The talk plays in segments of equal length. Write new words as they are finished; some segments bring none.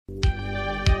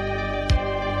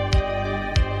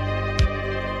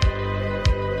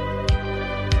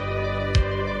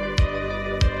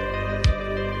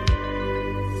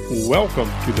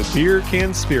Welcome to the Beer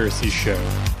Conspiracy Show.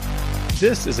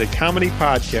 This is a comedy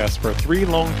podcast where three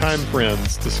longtime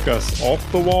friends discuss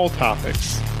off-the-wall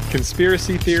topics,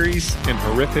 conspiracy theories, and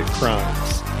horrific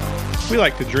crimes. We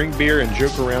like to drink beer and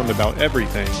joke around about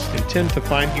everything and tend to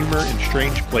find humor in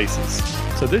strange places,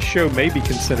 so this show may be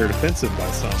considered offensive by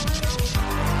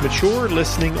some. Mature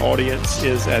listening audience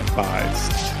is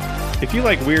advised. If you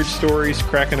like weird stories,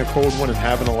 cracking a cold one, and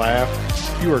having a laugh,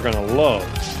 you are going to love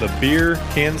the Beer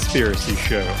Conspiracy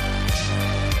Show.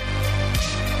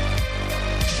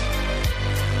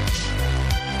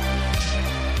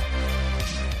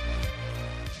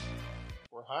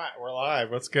 We're hot. We're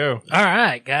live. Let's go. All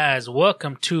right, guys.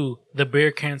 Welcome to the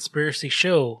Beer Conspiracy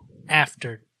Show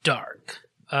After Dark.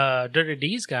 Dirty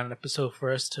D's got an episode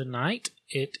for us tonight.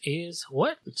 It is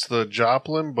what? It's the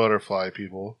Joplin butterfly,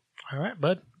 people. All right,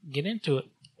 bud. Get into it.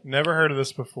 Never heard of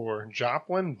this before.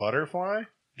 Joplin butterfly?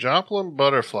 Joplin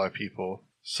butterfly, people.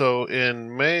 So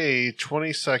in May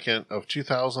 22nd of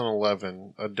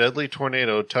 2011, a deadly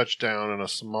tornado touched down in a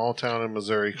small town in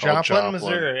Missouri called Joplin.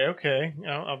 Missouri. Okay.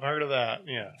 I've heard of that.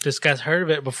 Yeah. This guy's heard of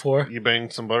it before. You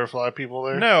banged some butterfly people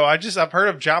there? No, I've heard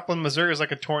of Joplin, Missouri as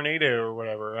like a tornado or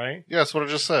whatever, right? Yeah, that's what I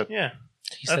just said. Yeah.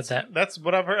 He said that. That's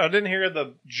what I've heard. I didn't hear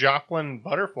the Joplin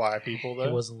butterfly people, though.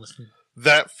 He wasn't listening.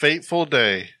 That fateful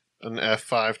day, an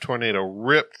F5 tornado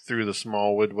ripped through the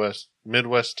small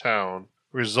Midwest town,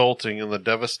 resulting in the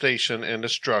devastation and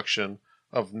destruction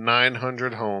of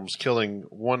 900 homes, killing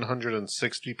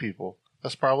 160 people.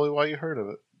 That's probably why you heard of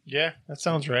it. Yeah, that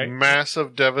sounds right.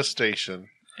 Massive devastation.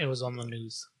 It was on the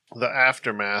news. The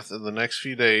aftermath in the next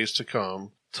few days to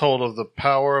come told of the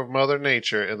power of Mother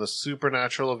Nature and the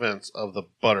supernatural events of the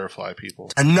butterfly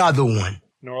people. Another one.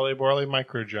 Gnarly Barley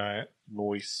Microgiant.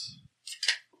 Noise.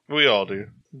 We all do.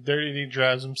 Dirty D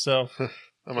drives himself.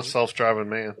 I'm a self-driving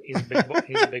man. He's a big boy.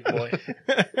 He's a big boy.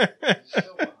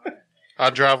 I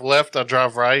drive left, I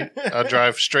drive right, I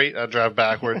drive straight, I drive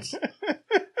backwards.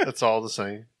 It's all the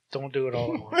same. Don't do it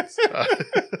all at once.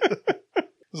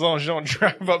 As long as you don't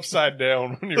drive upside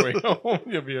down on your way home,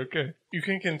 you'll be okay. You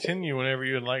can continue whenever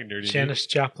you'd like, Dirty D. Janice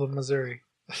Joplin, Missouri.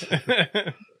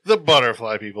 The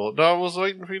butterfly people. No, I was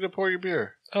waiting for you to pour your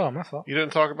beer. Oh, my fault. You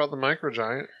didn't talk about the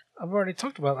microgiant. I've already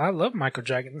talked about it. I love Micro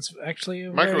Dragon. It's actually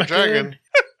a Micro very Dragon. good-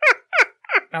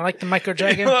 I like the Micro He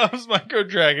Dragon. loves Micro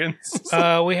Dragons.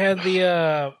 We had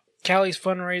the Cali's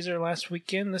fundraiser last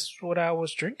weekend. This is what I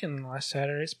was drinking last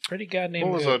Saturday. It's pretty goddamn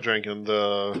What was good. I drinking?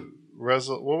 The what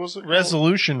was it called?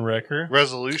 Resolution Wrecker.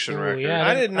 Resolution Ooh, record. yeah,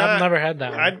 I did not. I've never had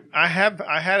that one. I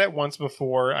had it once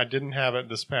before. I didn't have it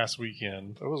this past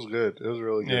weekend. It was good. It was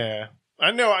really good. Yeah.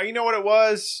 I know. You know what it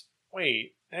was?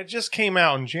 Wait. It just came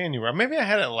out in January. Maybe I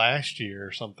had it last year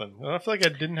or something. I feel like I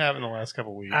didn't have it in the last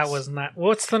couple of weeks. I was not.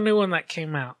 What's the new one that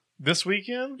came out? This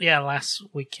weekend? Yeah, last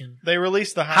weekend. They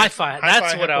released the Hi-Fi.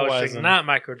 That's what I was Hefeweizen. drinking. Not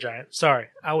Micro Giant. Sorry.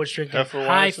 I was drinking Hefeweizen?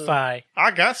 Hi-Fi.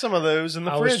 I got some of those in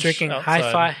the I fridge. was drinking outside.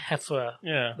 Hi-Fi Heffa.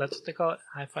 Yeah. That's what they call it?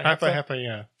 Hi-Fi Hi-Fi Heffa? Heffa,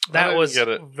 yeah. That didn't was get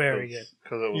it very good.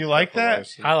 'cause it was You like that?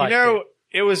 Hefeweizen. I liked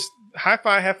it. It was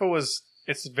Hi-Fi Heffa was.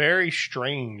 It's very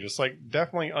strange. It's like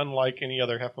definitely unlike any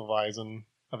other Hefeweizen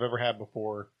I've ever had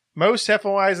before. Most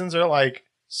Hefeweizens are like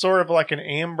sort of like an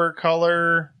amber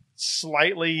color,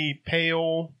 slightly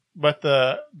pale, but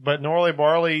Norley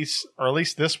Barley's, or at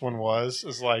least this one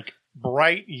is like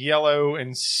bright yellow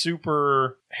and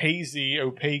super hazy,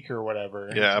 opaque or whatever.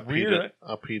 Yeah, It's weird.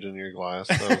 I peed in your glass.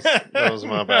 That was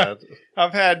my bad.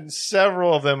 I've had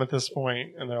several of them at this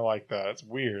point, and they're like that. It's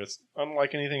weird. It's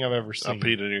unlike anything I've ever I seen.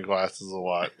 peed in your glasses a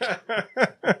lot.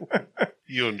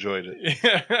 You enjoyed it.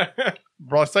 Yeah.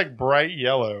 Bro, it's like bright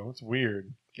yellow. It's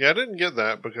weird. Yeah, I didn't get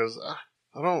that because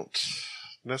I don't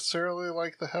necessarily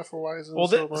like the Hefeweizen Well,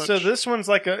 so much. so this one's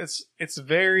like it's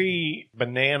very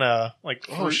banana, like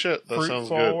Oh, fruit, shit, that fruit sounds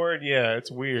forward. Yeah,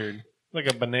 it's weird. Like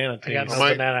a banana I got taste. no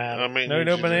might- banana. I mean,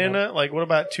 No banana. Like what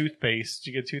about toothpaste?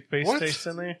 Did you get toothpaste What? taste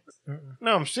in there? Mm-mm.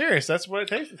 No, I'm serious. That's what it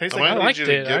tastes. It tastes I like might need liked you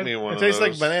to it. give me one it of tastes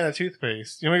like those. banana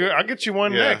toothpaste. You want me to go? I'll get you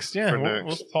one Yeah, next. Yeah, for we'll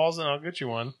next. pause it and I'll get you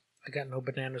one. I got no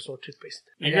bananas or toothpaste.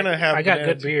 You're gonna have I got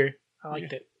banana good beer. I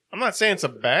liked it. I'm not saying it's a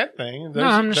bad thing. Those,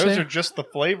 I'm just those saying. are just the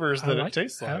flavors I that like it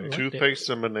tastes it. I like. like it. Toothpaste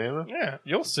and banana? Yeah,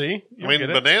 you'll see. I You'll mean, get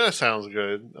it. banana sounds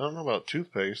good. I don't know about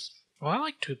toothpaste. Well, I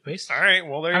like toothpaste. All right,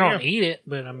 well there I you don't go. eat it,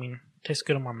 but I mean, it tastes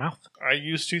good in my mouth. I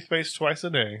use toothpaste twice a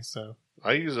day, so.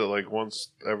 I use it like once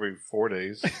every 4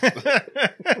 days.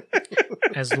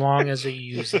 As long as you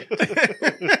use it.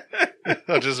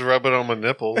 I just rub it on my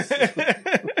nipples.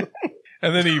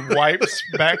 And then he wipes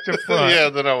back to front. Yeah,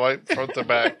 then I wipe front to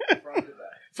back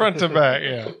Front to back,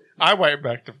 yeah. I wipe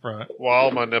back to front.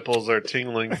 while my nipples are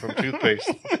tingling from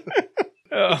toothpaste.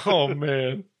 Oh,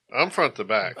 man. I'm front to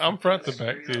back. I'm front to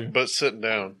back, too. But sitting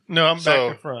down. No, I'm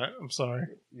back to front. I'm sorry.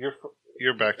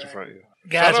 You're back to front, you.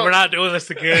 Guys, we're not doing this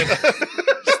again.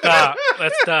 Stop.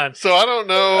 That's done. So I don't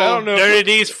know. Dirty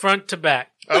D's front to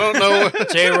back. I don't know.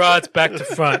 J-Rod's back to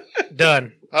front.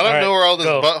 Done. I don't know where all this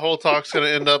butthole talk's going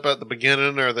to end up at the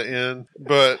beginning or the end,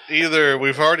 but either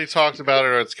we've already talked about it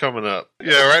or it's coming up.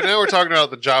 Yeah, right now we're talking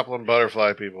about the Joplin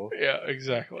butterfly people. Yeah,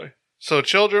 exactly. So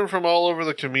children from all over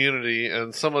the community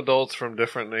and some adults from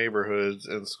different neighborhoods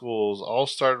and schools all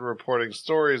started reporting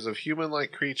stories of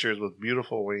human-like creatures with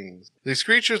beautiful wings. These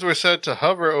creatures were said to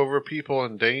hover over people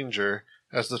in danger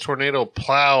as the tornado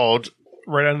plowed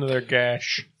right under their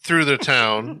gash through the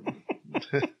town.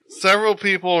 Several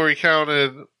people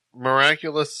recounted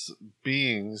miraculous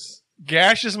beings.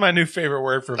 Gash is my new favorite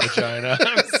word for vagina.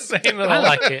 I'm saying it. I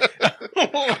like it.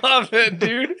 I love it,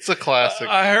 dude. It's a classic.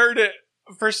 I heard it.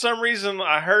 For some reason,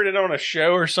 I heard it on a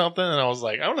show or something, and I was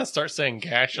like, I'm going to start saying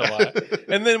gash a lot.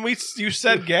 And then you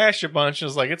said gash a bunch, and I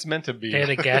was like, it's meant to be. They had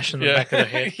a gash in the back of the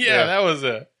head. Yeah, that was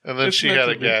it. And then she had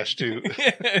a gash, too.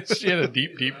 She had a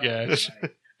deep, deep gash.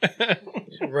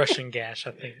 Russian gash,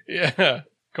 I think. Yeah.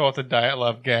 Call it the Diet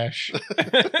Love gash.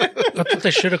 That's what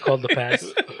they should have called the pass.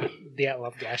 Diet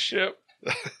Love gash. Yep.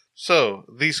 So,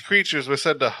 these creatures were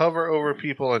said to hover over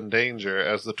people in danger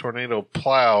as the tornado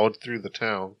plowed through the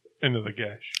town. Into the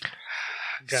gash.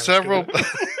 Several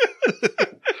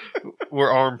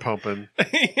were arm pumping.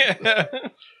 Yeah.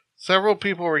 Several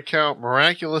people recount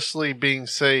miraculously being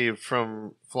saved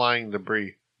from flying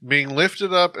debris, being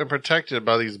lifted up and protected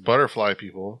by these butterfly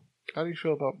people. How do you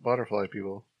feel about butterfly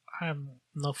people? I have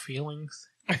no feelings.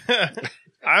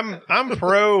 I'm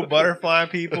pro butterfly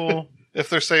people. If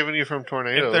they're saving you from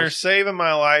tornadoes. If they're saving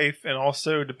my life and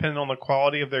also depending on the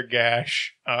quality of their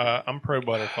gash, I'm pro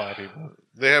butterfly people.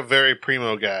 They have very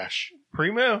primo gash.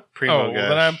 Primo? Primo gash.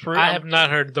 Then I'm I have not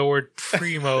heard the word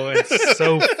primo in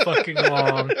so fucking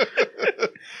long.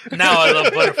 Now I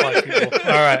love butterfly people. All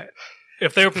right.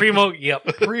 If they're primo, yep.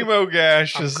 Primo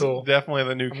gash is cool. Definitely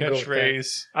the new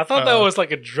catchphrase. I thought that was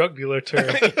like a drug dealer term.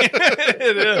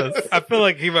 It is. I feel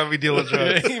like he might be dealing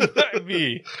drugs. He might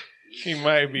be. He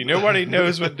might be. Nobody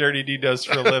knows what Dirty D does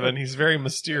for a living. He's very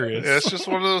mysterious. Yeah, it's just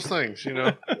one of those things, you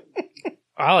know.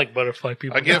 I like butterfly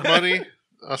people. I get money,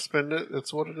 I spend it.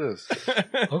 It's what it is.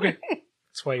 Okay.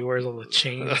 That's why he wears all the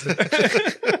chains.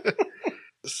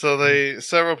 So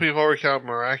several people recount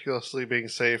miraculously being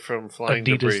saved from flying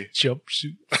debris. Jump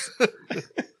shoots.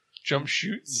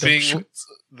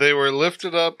 They were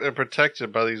lifted up and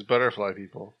protected by these butterfly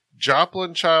people.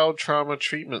 Joplin Child Trauma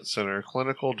Treatment Center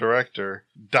clinical director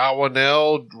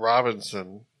Dawanelle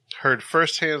Robinson heard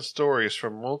firsthand stories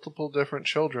from multiple different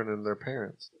children and their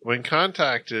parents. When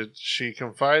contacted, she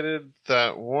confided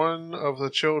that one of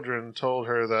the children told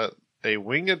her that a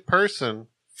winged person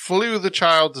flew the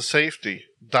child to safety.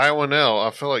 Dawanelle,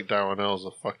 I feel like Dawanelle is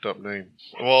a fucked up name.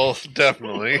 Well,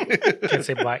 definitely. Can't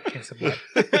say black.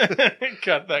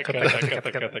 Cut that.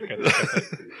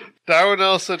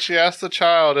 Dawanelle said she asked the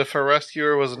child if her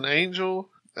rescuer was an angel,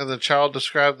 and the child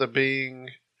described the being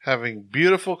having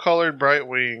beautiful colored bright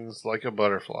wings like a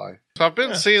butterfly. So I've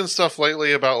been seeing stuff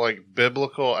lately about like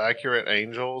biblical accurate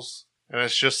angels. And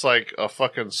it's just like a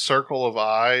fucking circle of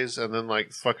eyes and then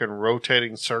like fucking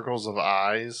rotating circles of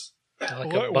eyes.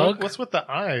 Like a bug? What's with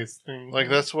the eyes thing? Like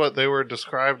that's what they were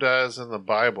described as in the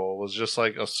Bible, was just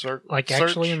like a circle. Like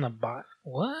actually in the Bible?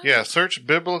 What? Yeah, search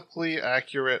biblically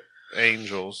accurate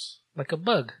angels. Like a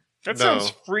bug. That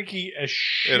sounds freaky as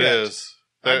shit. It is.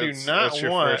 That's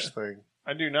your first thing.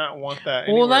 I do not want that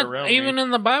anywhere around me. Even in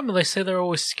the Bible, they say they're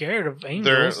always scared of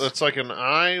angels. It's like an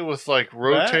eye with like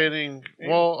rotating.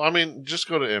 Well, I mean, just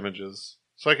go to images.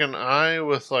 It's like an eye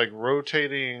with like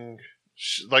rotating,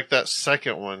 like that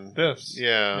second one. This.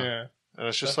 Yeah. And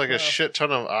it's just like a shit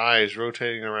ton of eyes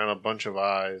rotating around a bunch of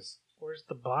eyes. Where's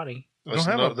the body? There's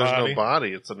no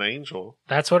body. It's an angel.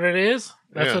 That's what it is?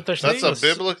 That's what they're saying? That's a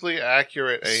biblically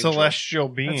accurate angel. Celestial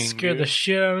being. That scared the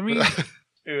shit out of me.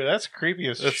 Dude, that's creepy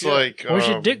as it's shit. Like, where's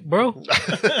your dick, bro?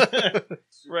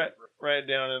 right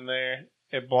down in there.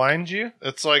 It blinds you?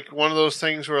 It's like one of those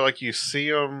things where like you see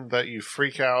them that you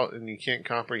freak out and you can't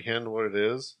comprehend what it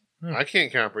is. I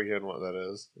can't comprehend what that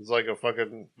is. It's like a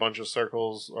fucking bunch of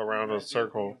circles around a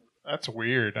circle. That's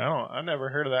weird. I never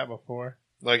heard of that before.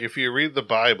 Like if you read the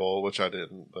Bible, which I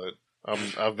didn't, but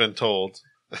I've been told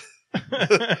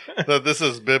that this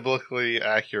is biblically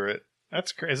accurate.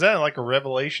 That's crazy. Is that like a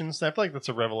Revelations thing? I feel like that's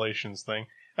a Revelations thing.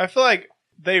 I feel like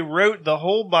they wrote the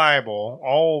whole Bible,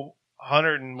 all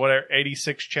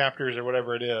 186 chapters or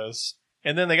whatever it is,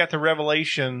 and then they got to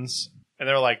Revelations, and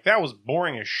they're like, that was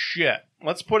boring as shit.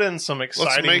 Let's put in some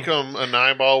exciting... Let's make them an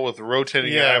eyeball with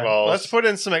rotating eyeballs. Let's put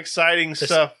in some exciting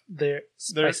stuff. They're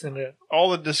spicing it.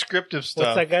 All the descriptive stuff.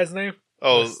 What's that guy's name?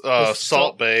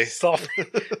 Salt Bay. Salt.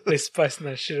 They spicing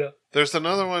that shit up. There's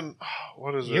another one.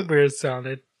 What is Your it? beard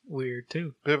sounded weird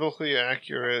too. Biblically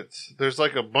accurate. There's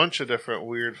like a bunch of different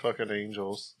weird fucking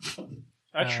angels.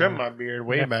 I trimmed my beard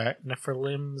way back.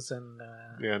 Nephilims and...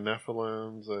 Yeah,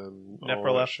 Nephilims and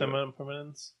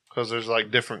Nephilims. Because there's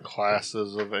like different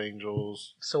classes of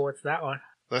angels. So what's that one?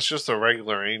 That's just a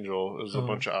regular angel. It's a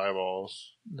bunch of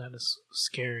eyeballs. That is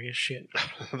scary as shit.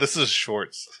 This is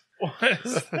shorts. What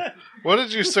is that? What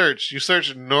did you search? You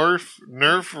searched Nerf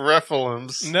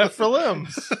Rephilims.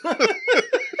 Nephilims.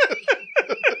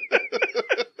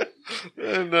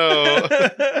 No.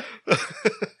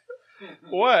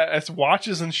 What? It's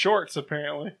watches and shorts,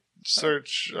 apparently.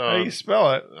 Search. How do you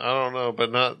spell it? I don't know,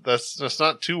 but that's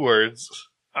not two words.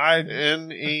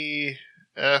 Nephlims.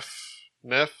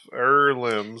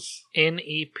 NEPHIL.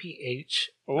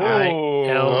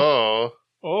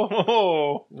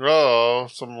 Oh,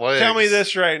 some legs. Tell me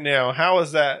this right now. How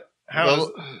is that?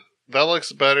 That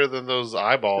looks better than those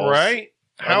eyeballs, right?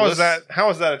 How is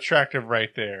that attractive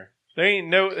right there? There ain't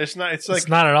no. It's not. It's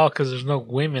not at all because there's no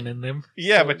women in them.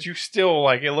 Yeah, so. but you still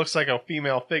like it looks like a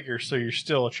female figure, so you're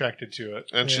still attracted to it.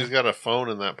 And she's got a phone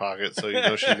in that pocket, so you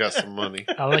know she's got some money.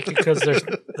 I like it because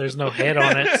there's no head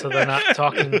on it, so they're not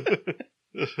talking.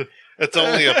 It's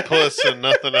only a puss and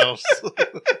nothing else.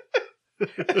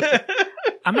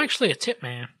 I'm actually a tip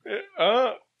man.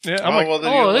 Yeah.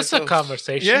 This is a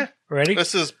conversation. Yeah. Ready?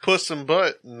 This is puss and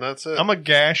butt, and that's it. I'm a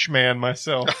gash man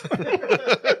myself.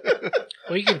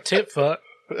 Well, you can tip fuck.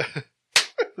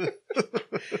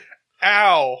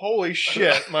 Ow! Holy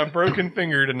shit! My broken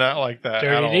finger did not like that.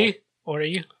 Dirty D? What are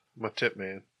you? I'm a tip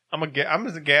man. I'm a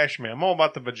gash man. I'm all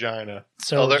about the vagina.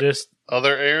 So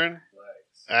other Aaron?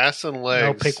 Ass and legs.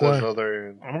 No, pick one. Other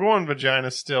Aaron. I'm going vagina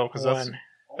still because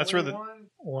that's where the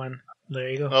one. There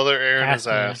you go. Other Aaron is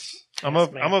ass. I'm a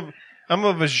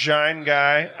vagina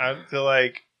guy. I feel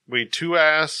like two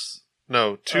ass.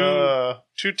 No, two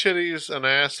titties, an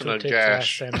ass, and a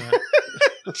gash. Two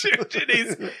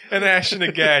titties, an ass, and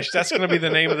a gash. That's going to be the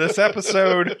name of this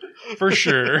episode for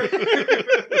sure.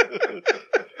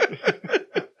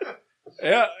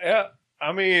 Yeah.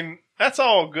 I mean, that's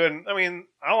all good. I mean,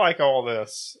 I like all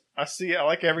this. I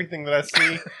like everything that I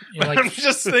see. I'm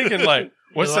just thinking, like,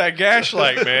 what's that gash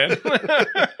like, man?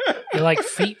 You like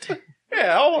feet?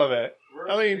 Yeah, all of it.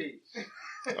 I mean,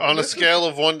 on a scale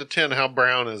of 1 to 10, how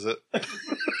brown is it?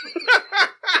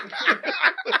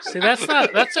 See, that's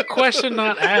a question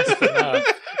not asked enough.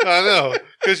 I know,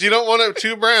 because you don't want it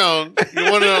too brown.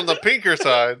 You want it on the pinker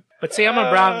side. But see, I'm a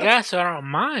brown guy, so I don't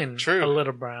mind a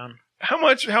little brown.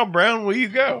 How brown will you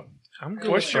go? I'm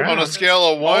good with brown. On a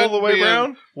scale of 1 all the way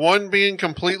brown? 1 being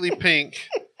completely pink,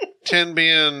 10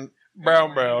 being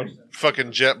brown,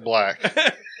 fucking jet black.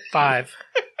 5.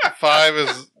 5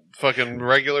 is fucking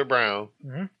regular brown.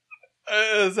 Mm-hmm.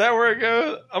 Is that where it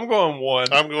goes? I'm going 1.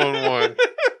 I'm going 1.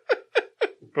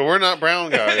 But we're not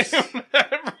brown guys. I'm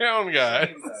not brown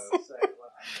guys.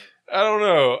 I don't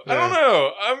know.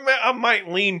 I might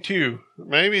lean 2.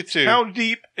 Maybe 2. How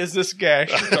deep is this gash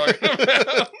you're talking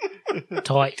about?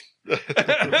 Tight.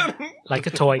 Like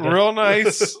a toy gun. Real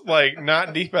nice, like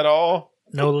not deep at all.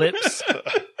 No lips.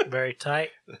 Very tight.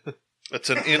 It's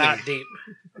an innie. Not deep.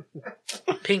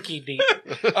 Pinky deep.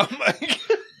 Oh my God.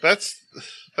 That's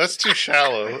too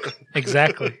shallow.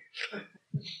 Exactly.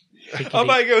 I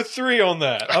might go 3 on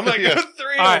that. I might go 3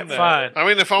 on that. Fine. I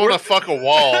mean, if I want to fuck a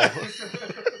wall.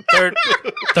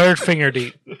 Third finger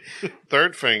deep.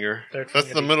 Third finger.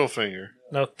 That's the middle finger.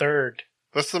 No, third.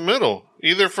 That's the middle.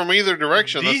 Either from either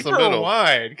direction, deep that's the middle. Or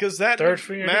wide? Because that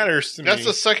matters to me. That's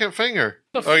the second finger.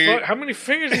 How many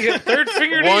fingers do you get? Third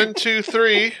finger deep? 1, 2,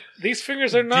 3. These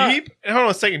fingers are not deep. Hold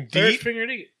on a second. Deep. Third finger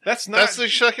deep. That's the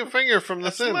second finger from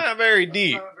the thin. That's not very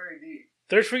deep.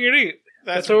 Third finger deep.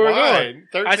 That's where we're wide.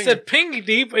 going. I said pinky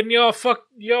deep, and y'all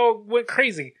went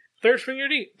crazy. Third finger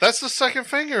deep. That's the second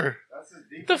finger.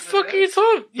 The fuck are you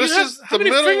talking? How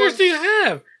many fingers do you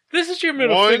have? This is your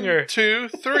middle finger. 1, 2,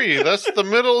 3. That's the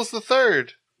middle is the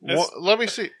third. Let me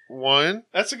see. 1.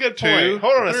 That's a good point.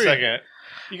 Hold on a second.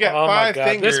 You got 5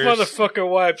 fingers. This motherfucker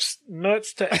wipes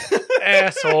nuts to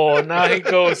asshole, and now he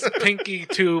goes pinky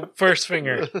to first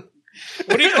finger.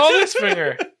 What do you call this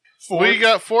finger? We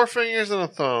got 4 fingers and a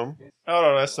thumb. Hold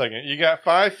on a second. You got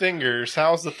 5 fingers.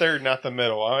 How's the third not the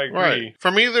middle? I agree. Right.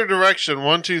 From either direction.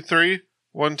 1, 2, 3.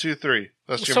 1, 2, 3.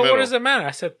 That's your middle. So what does it matter?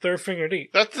 I said third finger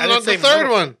deep. That's not the third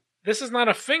one. This is not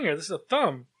a finger. This is a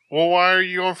thumb. Well, why are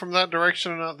you going from that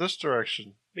direction and not this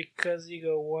direction? Because you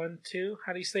go 1, 2.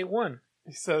 How do you say 1?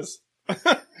 He says...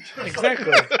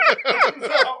 Exactly.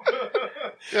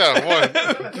 Yeah,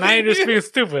 1. Now you're just being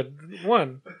stupid.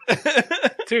 1,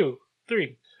 2,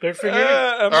 3. Third finger.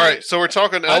 All right, so we're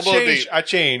talking elbow deep. I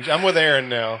changed. I'm with Aaron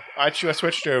now. I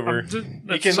switched over.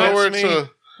 You can so me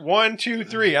 1, 2,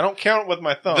 3. I don't count with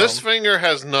my thumb. This finger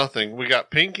has nothing. We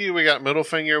got pinky, we got middle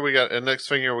finger, we got index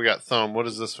finger, we got thumb. What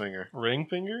is this finger? Ring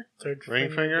finger? Third ring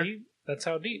finger? Deep. That's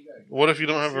how deep. What if you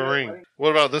don't have a ring?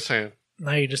 What about this hand?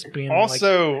 Now you're just being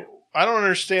also, I don't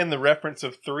understand the reference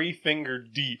of 3-finger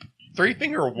deep.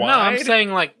 3-finger wide? No, I'm saying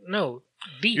no,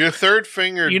 deep. Your third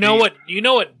finger You know what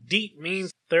deep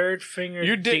means? Third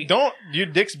finger deep. Your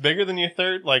dick's bigger than your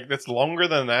third? Like, that's longer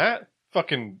than that?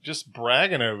 Fucking just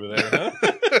bragging over there, huh?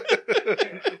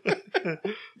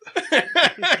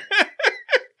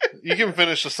 You can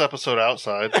finish this episode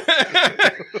outside.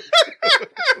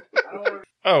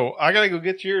 Oh, I gotta go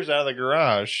get yours out of the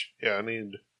garage. Yeah, I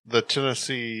need the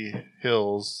Tennessee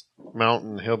Hills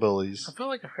Mountain Hillbillies. I feel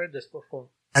like I've heard this before.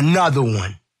 Another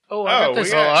one. Oh, I got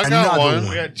this. I got Another one.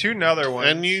 We got 2 other ones.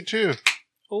 And you too.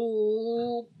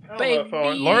 Oh, I don't know baby.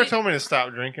 if Laura told me to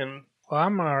stop drinking. Well,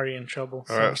 I'm already in trouble.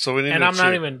 All right, so we need and a I'm not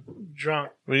two. even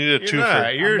drunk. We need a You're 2 not.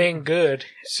 for. You're I'm being good,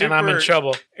 and I'm in super-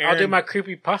 trouble. I'll do Aaron- my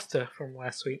creepy pasta from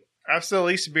last week. That's the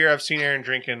least beer I've seen Aaron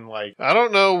drinking, like... I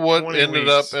don't know what 20 ended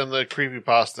weeks. up in the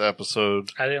creepypasta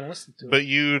episode, I didn't listen to it. but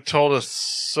you told us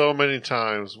so many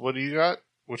times. What do you got?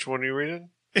 Which one are you reading?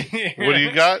 What do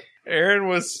you got? Aaron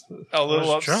was a little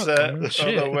was drunk, upset I mean, of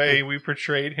shit. the way we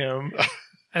portrayed him.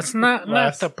 That's not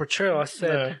Last- the portrayal. I said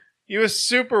No. He was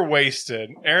super wasted.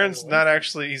 Aaron's not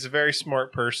actually... He's a very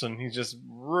smart person. He's just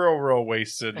real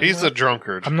wasted. He's a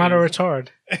drunkard. I'm not a retard.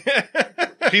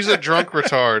 He's a drunk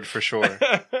retard for sure.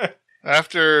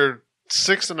 After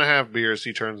 6.5 beers,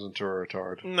 he turns into a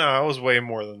retard. No, it was way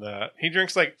more than that. He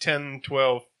drinks like 10,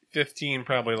 12, 15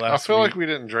 probably last I feel week. like we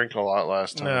didn't drink a lot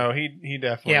last time. No, he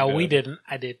definitely Yeah, did. we didn't.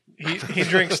 I did. He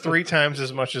drinks 3 times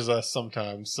as much as us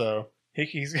sometimes, so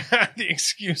he's got the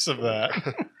excuse of that.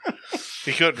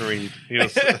 He couldn't read. He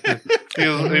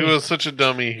was such a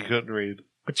dummy, he couldn't read.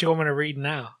 What you want me to read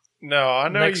now? No, I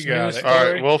know Next you got news it. All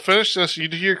Sorry. right, well, finish this. You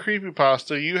do your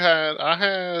creepypasta. I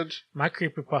had... My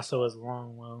creepy pasta was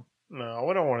long, though. No,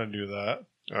 we don't want to do that.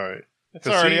 All right. It's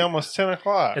 'Cause already he- almost 10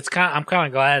 o'clock. I'm kind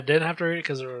of glad I didn't have to read it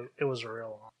because it was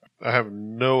real long. I have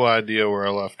no idea where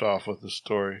I left off with the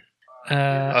story.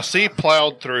 Uh, I see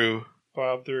plowed through.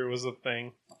 Plowed through was the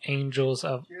thing. Angels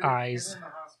of Eyes.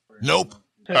 Nope.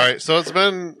 All right, so it's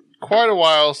been quite a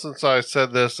while since I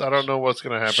said this. I don't know what's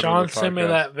going to happen. Sean on the sent me podcast.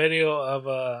 that video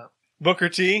of Booker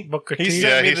T. Booker He T. sent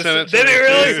Yeah, me he the- sent it to Did me. he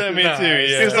really? He sent me Nice. too.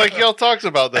 Yeah. He's like, y'all talked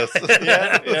about this.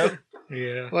 yeah.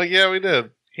 Yeah. Like, yeah, we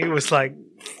did. He was like,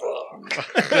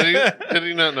 Did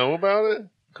he not know about it?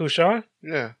 who, Sean?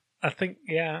 Yeah. I think,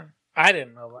 yeah. I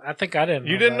didn't know. I think I didn't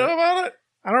know. You didn't know about it?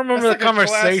 I don't remember That's the like a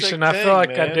conversation. classic I feel like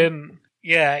thing, I man. didn't.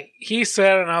 Yeah, he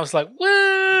said it, and I was like,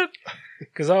 what?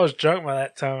 Because I was drunk by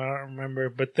that time. I don't remember.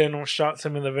 But then when Sean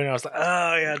sent me the video, I was like,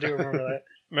 oh, yeah, I do remember that.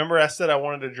 Remember I said I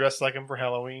wanted to dress like him for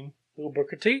Halloween? Who,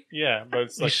 Booker T? Yeah, but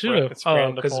it's You like should have. it's Oh,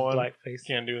 frowned because of upon. blackface.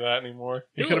 Can't do that anymore.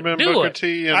 You Do could have it. been Do Booker it.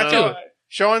 T. And, I do.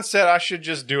 Sean said I should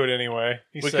just do it anyway.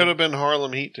 He we said, could have been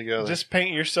Harlem Heat together. just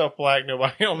paint yourself black.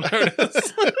 Nobody will notice.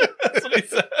 That's what he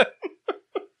said.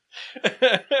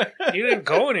 You didn't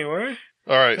go anywhere.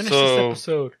 All right, Finish this so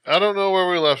episode. I don't know where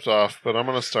we left off, but I'm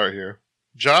going to start here.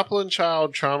 Joplin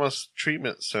Child Trauma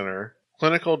Treatment Center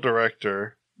clinical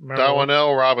director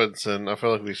Dawanell Robinson. I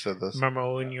feel like we said this.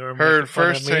 Remember when you were Heard making fun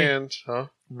of me? firsthand, huh?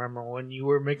 Remember when you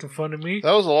were making fun of me?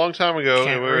 That was a long time ago,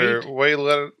 Can't and we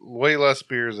were read. way less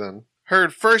beers in.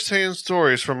 Heard firsthand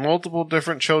stories from multiple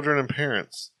different children and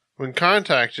parents. When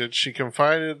contacted, she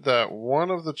confided that one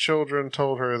of the children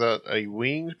told her that a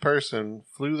winged person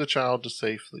flew the child to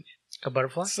safety. A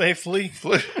butterfly? Safely.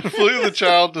 Flew the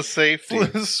child to safety.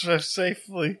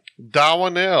 Safely.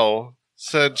 Dawanell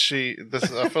said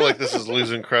I feel like this is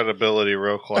losing credibility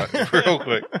real quick.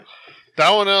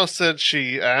 Dawanell said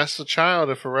she asked the child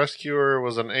if a rescuer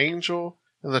was an angel,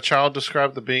 and the child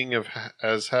described the being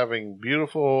as having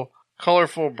beautiful,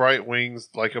 colorful, bright wings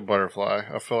like a butterfly.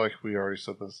 I feel like we already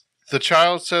said this. The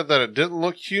child said that it didn't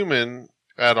look human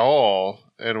at all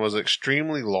and was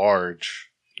extremely large,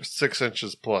 6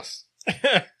 inches plus.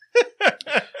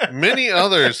 Many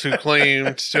others who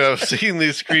claimed to have seen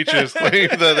these creatures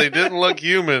claimed that they didn't look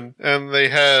human and they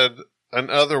had an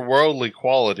otherworldly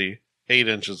quality, 8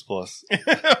 inches plus.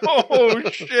 Oh,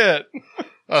 shit.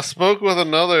 I spoke with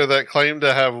another that claimed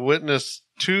to have witnessed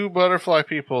 2 butterfly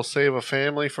people save a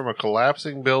family from a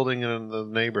collapsing building in the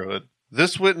neighborhood.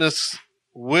 This witness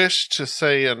wished to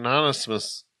stay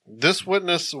anonymous This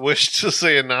witness wished to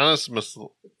say anonymously.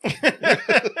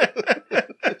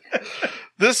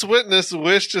 This witness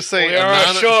wished to say we are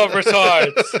a show of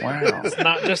retards. Wow. It's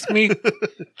not just me.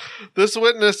 This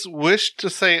witness wished to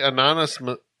say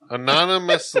anonymously.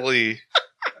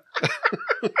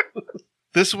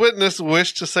 This witness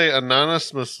wished to say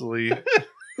anonymously.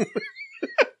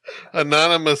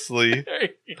 Anonymously.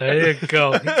 There you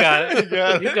go. You got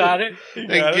it. You got it.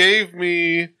 And gave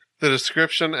me the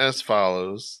description as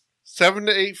follows. 7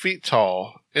 to 8 feet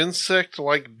tall,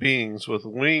 insect-like beings with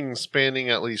wings spanning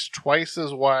at least twice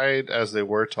as wide as they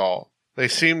were tall. They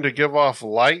seemed to give off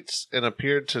lights and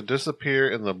appeared to disappear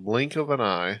in the blink of an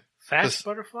eye. Fast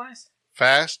butterflies?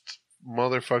 Fast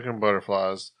motherfucking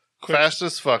butterflies. Quick. Fast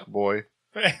as fuck, boy.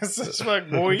 Fast as fuck,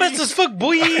 boy. Fast as fuck,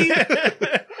 boy!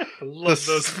 I love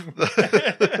those.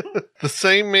 The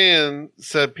same man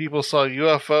said people saw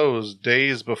UFOs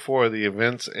days before the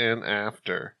events and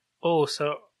after. Oh,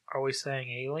 so are we saying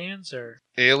aliens or?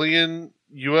 Alien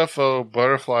UFO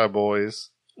butterfly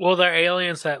boys. Well, they're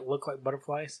aliens that look like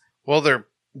butterflies. Well, they're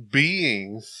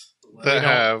beings that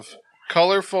have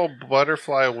colorful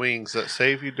butterfly wings that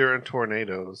save you during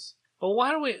tornadoes. But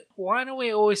why do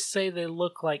we always say they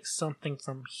look like something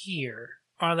from here?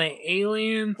 Are they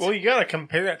aliens? Well, you gotta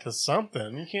compare it to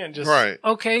something. You can't just... Right.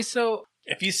 Okay, so...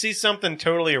 If you see something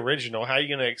totally original, how are you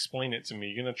gonna explain it to me?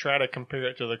 You're gonna try to compare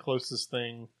it to the closest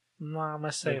thing. No, I'm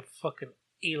gonna say a fucking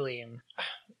alien.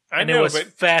 I and know, it was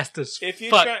but fast as if you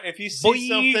fuck. if you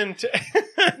see something,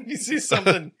 if you see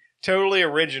something totally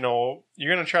original,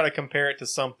 you're gonna try to compare it to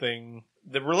something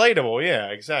relatable. Yeah,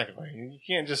 exactly. You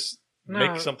can't just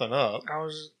make something up.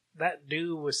 That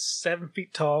dude was 7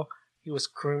 feet tall. He was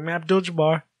Kareem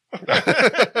Abdul-Jabbar.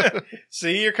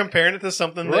 See, you're comparing it to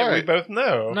something that we both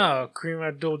know. No, Kareem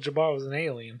Abdul-Jabbar was an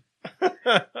alien,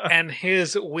 and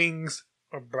his wings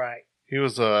were bright. He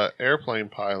was an airplane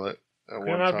pilot at one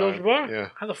Kareem time. Abdul-Jabbar? Yeah.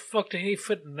 How the fuck did he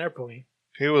fit in an airplane?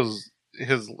 He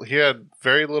had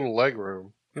very little leg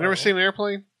room. You never seen an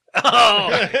airplane? Oh,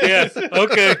 yes.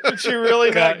 Okay. Did you really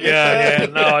not get that? Yeah.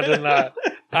 No, I did not.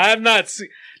 I have not seen...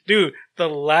 Dude, the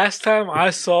last time I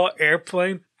saw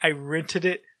Airplane, I rented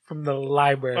it from the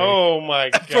library. Oh my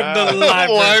god! From the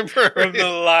library. From the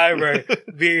library.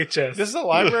 VHS. Does the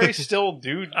library still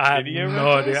do I have video?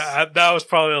 no idea. That was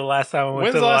probably the last time I went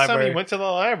When's to the last library. time you went to the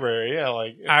library? Yeah,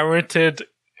 like I rented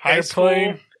high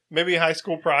Airplane. school, maybe a high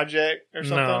school project or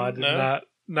something. No, I did not.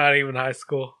 Not even high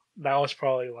school. That was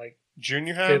probably like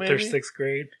Junior high, 5th maybe? or 6th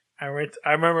grade. I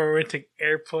remember renting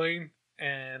Airplane,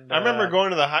 and I remember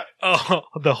going to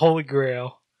the Holy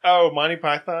Grail. Oh, Monty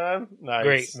Python. Nice.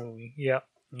 Great movie. Yep.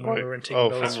 I remember renting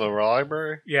those. From the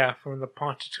library? Yeah, from the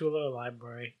Ponchatoula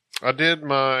Library. I did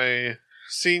my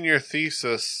senior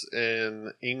thesis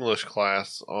in English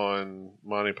class on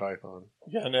Monty Python.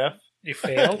 You got an F? You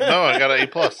failed? No, I got an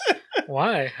A+.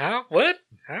 Why? How? What?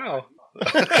 How?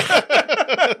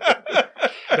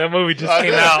 That movie just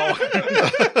came out.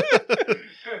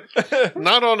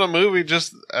 Not on a movie,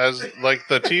 just as like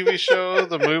the TV show,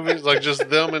 the movies, like just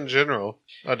them in general.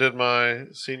 I did my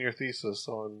senior thesis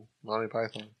on Monty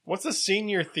Python. What's a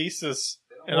senior thesis?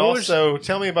 And also,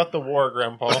 tell me about the war,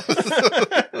 Grandpa.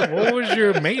 What was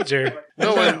your major?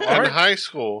 No, in high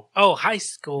school. Oh, high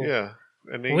school. Yeah.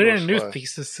 We didn't do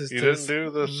theses. You didn't do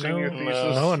the senior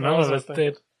thesis? No, none of us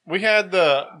did. We had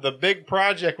the big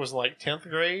project was like 10th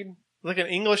grade. Like an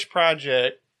English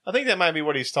project. I think that might be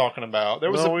what he's talking about.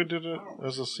 We did it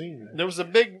as a senior. There was a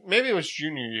big, maybe it was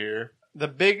junior year.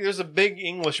 There's a big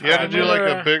English project. You had to do like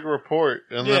a big report,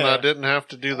 and then I didn't have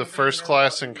to do the first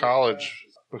class in college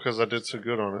because I did so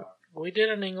good on it. We did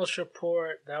an English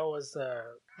report. That was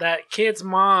that kid's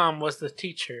mom was the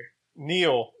teacher.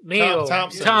 Neil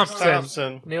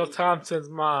Thompson. Neil Thompson's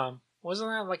mom.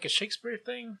 Wasn't that like a Shakespeare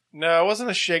thing? No, it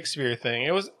wasn't a Shakespeare thing.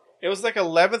 It was like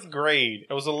 11th grade.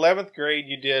 It was 11th grade.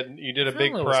 You did a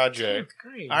big project.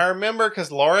 I remember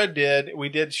because Laura we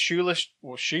did Shoeless.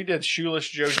 Well, she did Shoeless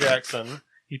Joe Jackson.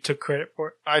 You took credit for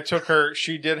it? I took her.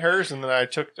 She did hers, and then I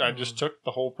just took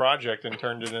the whole project and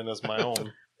turned it in as my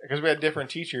own because we had different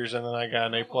teachers, and then I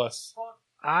got an A+.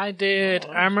 I did.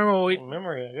 I remember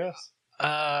memory, I guess.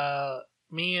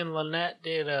 Me and Lynette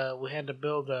did. We had to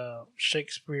build a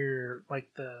Shakespeare, like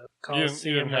the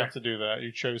Coliseum. You didn't have to do that.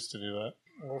 You chose to do that.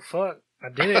 Well, fuck. I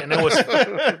did it, and it was.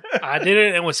 I did it,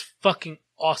 and it was fucking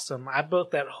awesome. I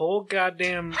built that whole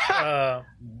goddamn.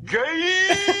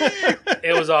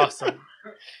 It was awesome.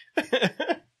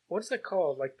 What's it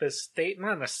called? Like the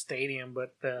not a stadium,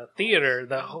 but the theater.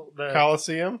 The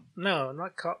Coliseum. No,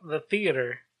 not the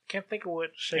theater. Can't think of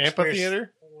what Shakespeare's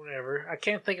amphitheater. Whatever. I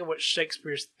can't think of what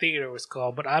Shakespeare's theater was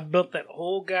called, but I built that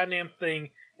whole goddamn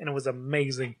thing, and it was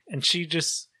amazing. And she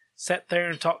just sat there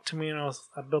and talked to me, and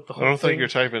I built the whole I don't thing. think you're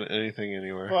typing anything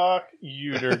anywhere. Fuck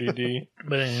you, Dirty D.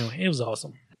 But anyway, it was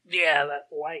awesome. Yeah, that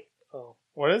white. Oh,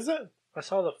 What is it? I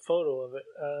saw the photo of it.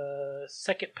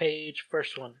 Second page,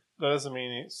 first one. That doesn't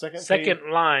mean any. Second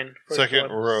Line. Second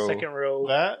one, row. Second row.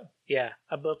 That? Yeah,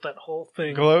 I built that whole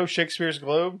thing. Globe? Shakespeare's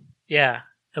Globe? Yeah,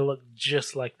 it looked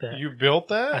just like that. You built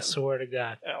that? I swear to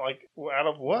God. Like, out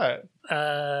of what?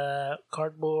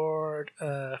 Cardboard,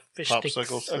 fish Popsicle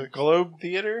sticks. stick. A Globe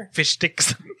Theater? Fish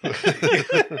sticks.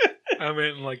 I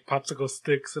meant like popsicle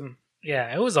sticks, and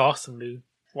yeah, it was awesome, dude.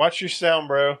 Watch your sound,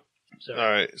 bro. So, All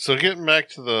right, so getting back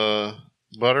to the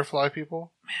butterfly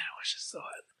people. man, I wish I saw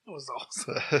it. It was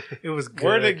awesome. It was good.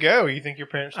 Where'd it go? You think your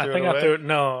parents threw I think it away? I threw it.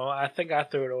 No, I think I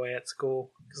threw it away at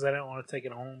school because I didn't want to take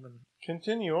it home. And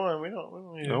Continue on. We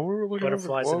don't need No, we were looking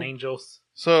butterflies over- and angels.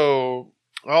 So,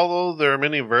 although there are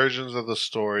many versions of the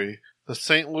story, the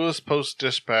St. Louis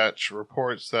Post-Dispatch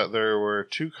reports that there were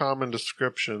two common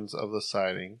descriptions of the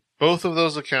sighting. Both of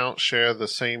those accounts share the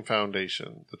same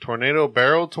foundation. The tornado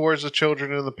barreled towards the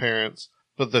children and the parents,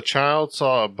 but the child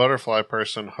saw a butterfly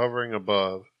person hovering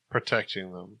above,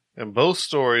 protecting them. In both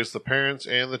stories, the parents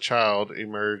and the child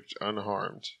emerged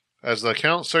unharmed. As the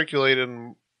account circulated,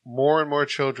 more and more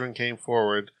children came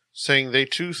forward, saying they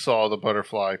too saw the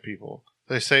butterfly people.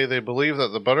 They say they believe that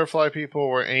the butterfly people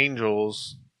were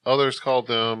angels. Others called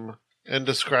them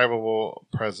indescribable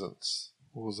presence.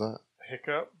 What was that?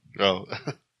 Hiccup? Oh,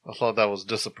 I thought that was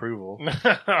disapproval.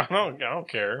 I don't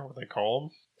care what they call them.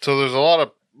 So there's a lot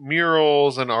of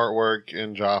murals and artwork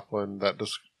in Joplin that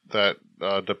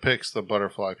depicts the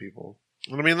butterfly people.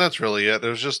 I mean, that's really it. It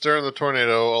was just during the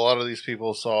tornado, a lot of these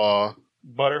people saw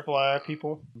Butterfly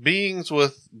people? beings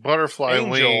with butterfly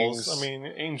wings. I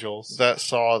mean, angels. That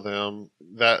saw them,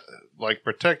 that like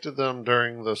protected them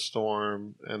during the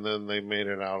storm, and then they made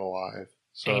it out alive.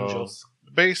 So Angels.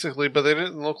 basically, but they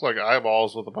didn't look like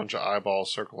eyeballs with a bunch of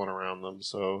eyeballs circling around them.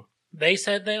 So They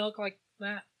said they look like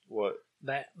that. what?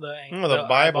 The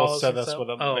Bible eyeballs said and that's stuff.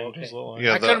 what Oh, angels okay. look like.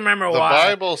 Yeah, I couldn't remember the why.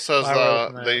 Bible says why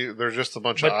I wrote that. they're just a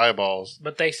bunch But- of eyeballs.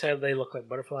 But they said they look like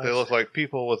butterflies. They look like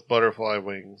people with butterfly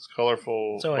wings,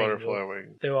 colorful So butterfly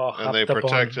wings, They were all and they hopped up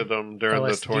protected them during the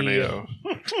LSD. tornado.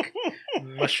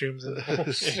 on mushrooms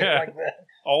and shit Yeah. like that.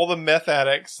 All the meth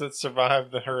addicts that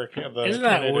survived the hurricane. Isn't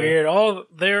that weird?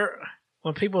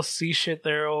 When people see shit,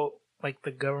 they're all like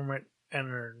the government,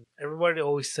 and everybody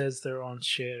always says they're on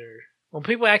shit. Or when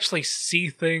people actually see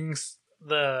things,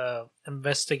 the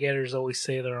investigators always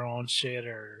say they're on shit.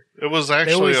 Or It was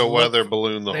actually always a look- weather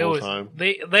balloon the they whole always, time.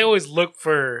 They always look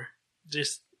for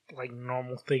just like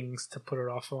normal things to put it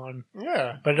off on,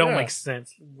 Yeah. but it don't yeah. make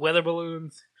sense. Weather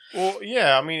balloons. Well,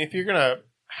 yeah. I mean, if you're going to...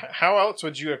 How else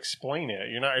would you explain it?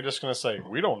 You're just going to say,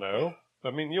 we don't know.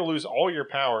 I mean, you'll lose all your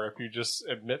power if you just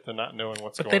admit to not knowing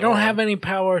what's But going on. they don't have any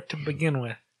power to begin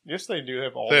with. Yes, they do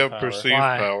have all They the have power. perceived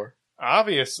Why? power.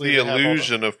 Obviously. The they have all the-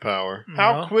 illusion of power.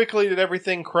 How No. quickly did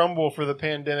everything crumble for the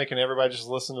pandemic and everybody just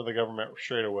listened to the government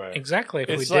straight away? Exactly. If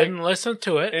It's we like- didn't listen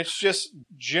to it, It's just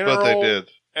general... But they did.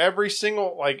 Every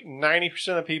single,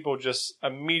 90% of people just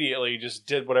immediately just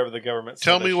did whatever the government said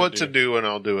Tell they me should what to do and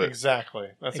I'll do it. Exactly.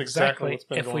 That's exactly what's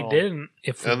been if going we on. didn't,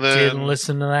 if we And then didn't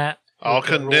listen to that, I'll we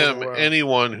could rule condemn the world.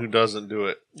 anyone who doesn't do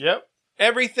it. Yep.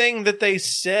 Everything that they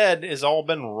said has all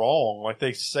been wrong. Like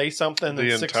they say something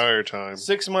The and entire time.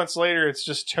 6 months later, it's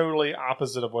just totally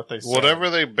opposite of what they said. Whatever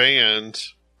they banned,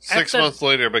 At 6 the- months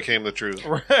later became the truth.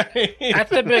 Right. At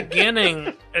the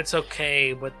beginning, it's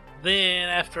okay, but then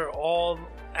after all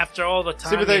the time,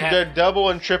 See, but they're double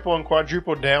and triple and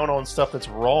quadruple down on stuff that's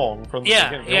wrong from the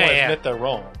beginning. They won't admit they're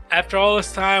wrong. after all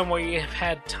this time where you've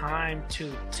had time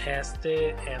to test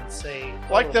it and say,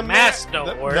 Like the masks ma-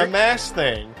 don't the, work. The mask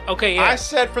thing. Okay, yeah. I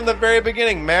said from the very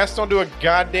beginning, masks don't do a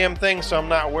goddamn thing, so I'm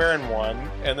not wearing one.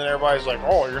 And then everybody's like,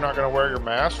 "Oh, you're not going to wear your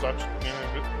mask?" That's,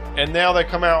 and now they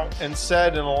come out and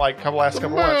said in last The couple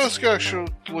months, mask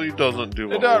actually doesn't do a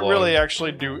it whole doesn't lot. really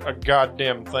actually do a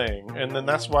goddamn thing. And then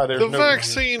that's why there's The no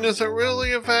vaccine isn't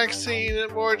really a vaccine.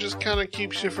 It more just kind of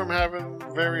keeps you from having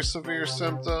very severe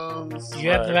symptoms.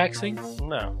 You have the Right. vaccine?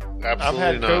 No, Absolutely I've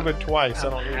had not. COVID twice. I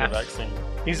I'm don't need the half. vaccine.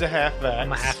 He's a half vax.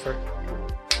 I'm a halfer.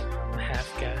 I'm a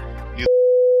half guy.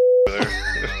 There.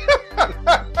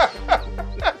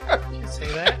 Did you say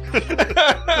that?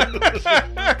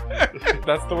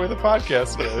 That's the way the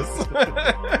podcast goes.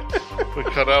 We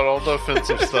cut out all the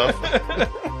offensive stuff,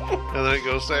 and then it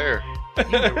goes to air. You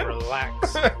need to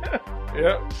relax.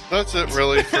 Yep. That's it,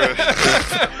 really, for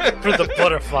For the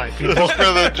butterfly people. for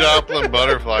the Joplin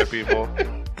butterfly people.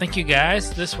 Thank you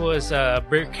guys. This was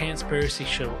Beer Conspiracy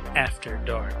Show After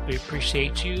Dark. We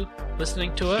appreciate you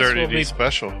listening to us. Dirty We'll D be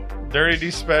special. Dirty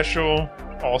D special.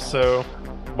 Also,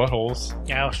 buttholes.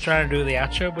 Yeah, I was trying to do the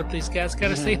outro, but these guys got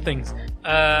to say things.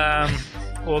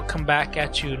 We'll come back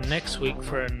at you next week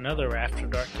for another After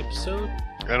Dark episode.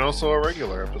 And also a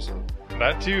regular episode.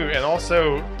 That too. And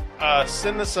also,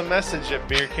 send us a message at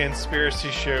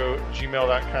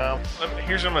beercanspiracyshow@gmail.com.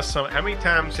 Here's what I'm going to sum. How many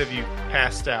times have you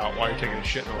passed out while you're taking a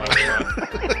shit in the last month?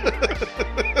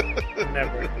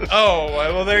 Never. Oh,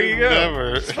 well, there you go.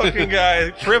 Never. This fucking guy,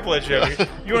 privilege.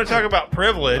 You want to talk about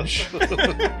privilege?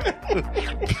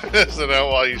 Passing out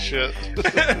while you shit.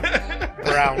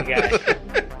 Brown guy.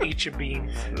 Eat your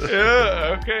beans.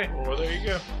 Yeah, okay. Well, there you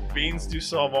go. Beans do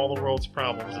solve all the world's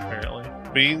problems, apparently.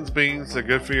 Beans, they're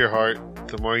good for your heart.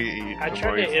 The more you eat, I the tried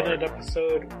more to you end fart. an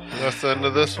episode. That's the end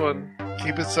of this one.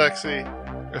 Keep it sexy.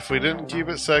 If we didn't keep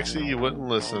it sexy, you wouldn't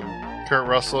listen. Kurt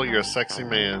Russell, you're a sexy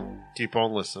man. Keep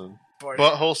on listening.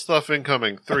 Butthole stuff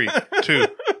incoming. 3, 2,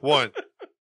 1.